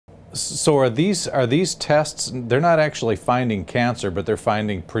So are these tests, they're not actually finding cancer, but they're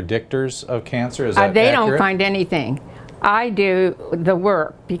finding predictors of cancer? Is that They accurate? don't find anything. I do the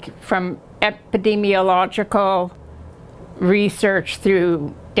work from epidemiological research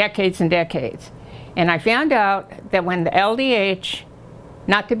through decades and decades. And I found out that when the LDH,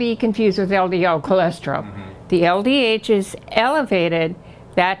 not to be confused with LDL cholesterol, the LDH is elevated,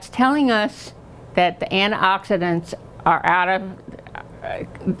 that's telling us that the antioxidants are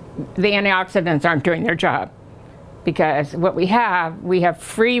the antioxidants aren't doing their job. Because what we have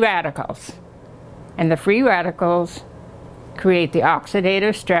free radicals. And the free radicals create the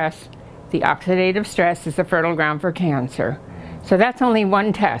oxidative stress. The oxidative stress is the fertile ground for cancer. So that's only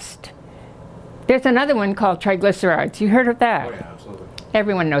one test. There's another one called triglycerides. You heard of that? Oh, yeah, absolutely.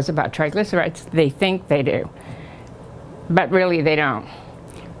 Everyone knows about triglycerides. They think they do. But really they don't.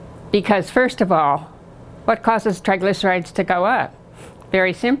 Because first of all, what causes triglycerides to go up?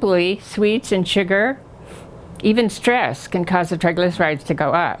 Very simply, sweets and sugar, even stress can cause the triglycerides to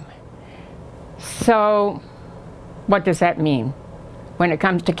go up. So what does that mean? When it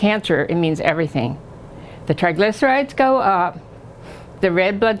comes to cancer, it means everything. The triglycerides go up, the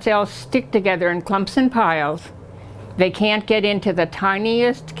red blood cells stick together in clumps and piles. They can't get into the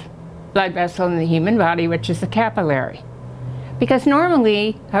tiniest blood vessel in the human body, which is the capillary. Because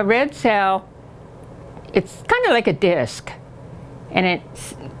normally, a red cell, it's kind of like a disc, and it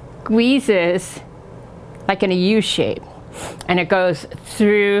squeezes like in a U shape, and it goes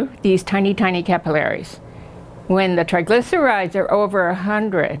through these tiny, tiny capillaries. When the triglycerides are over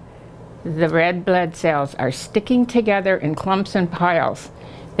 100, the red blood cells are sticking together in clumps and piles.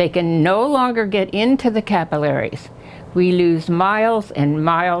 They can no longer get into the capillaries. We lose miles and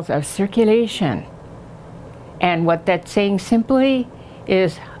miles of circulation. And what that's saying simply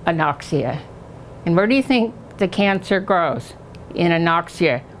is anoxia. And where do you think the cancer grows? In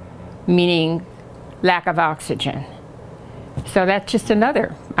anoxia, meaning lack of oxygen. So that's just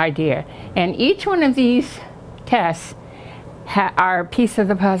another idea. And each one of these tests are a piece of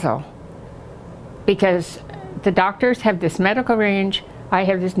the puzzle. Because the doctors have this medical range, I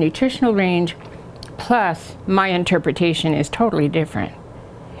have this nutritional range, plus my interpretation is totally different.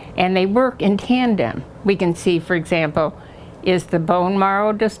 And they work in tandem. We can see, for example, is the bone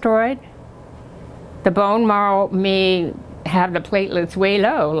marrow destroyed? The bone marrow may have the platelets way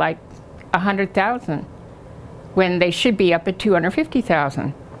low, like 100,000, when they should be up at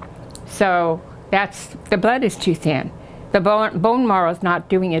 250,000. So the blood is too thin. The bone marrow is not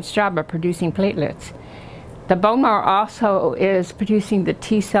doing its job of producing platelets. The bone marrow also is producing the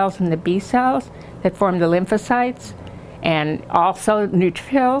T cells and the B cells that form the lymphocytes, and also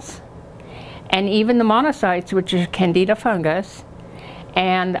neutrophils, and even the monocytes, which is Candida fungus,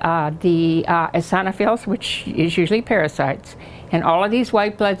 and the eosinophils, which is usually parasites. And all of these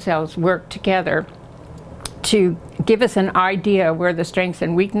white blood cells work together to give us an idea where the strengths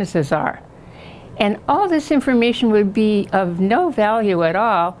and weaknesses are. And all this information would be of no value at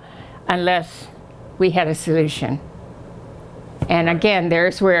all unless we had a solution. And again,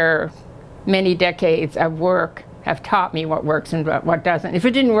 there's where many decades of work have taught me what works and what doesn't. If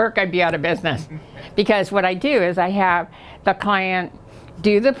it didn't work, I'd be out of business. Because what I do is I have the client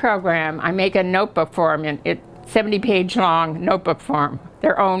do the program, I make a notebook for them, it's 70-page long notebook form,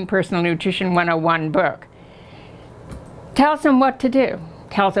 their own Personal Nutrition 101 book. Tells them what to do.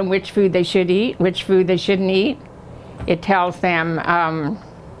 Tells them which food they should eat, which food they shouldn't eat. It tells them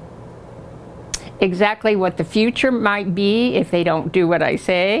exactly what the future might be if they don't do what I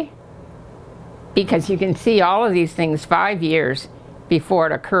say. Because you can see all of these things 5 years before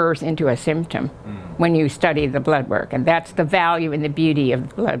it occurs into a symptom when you study the blood work. And that's the value and the beauty of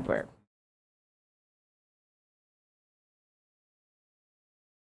the blood work.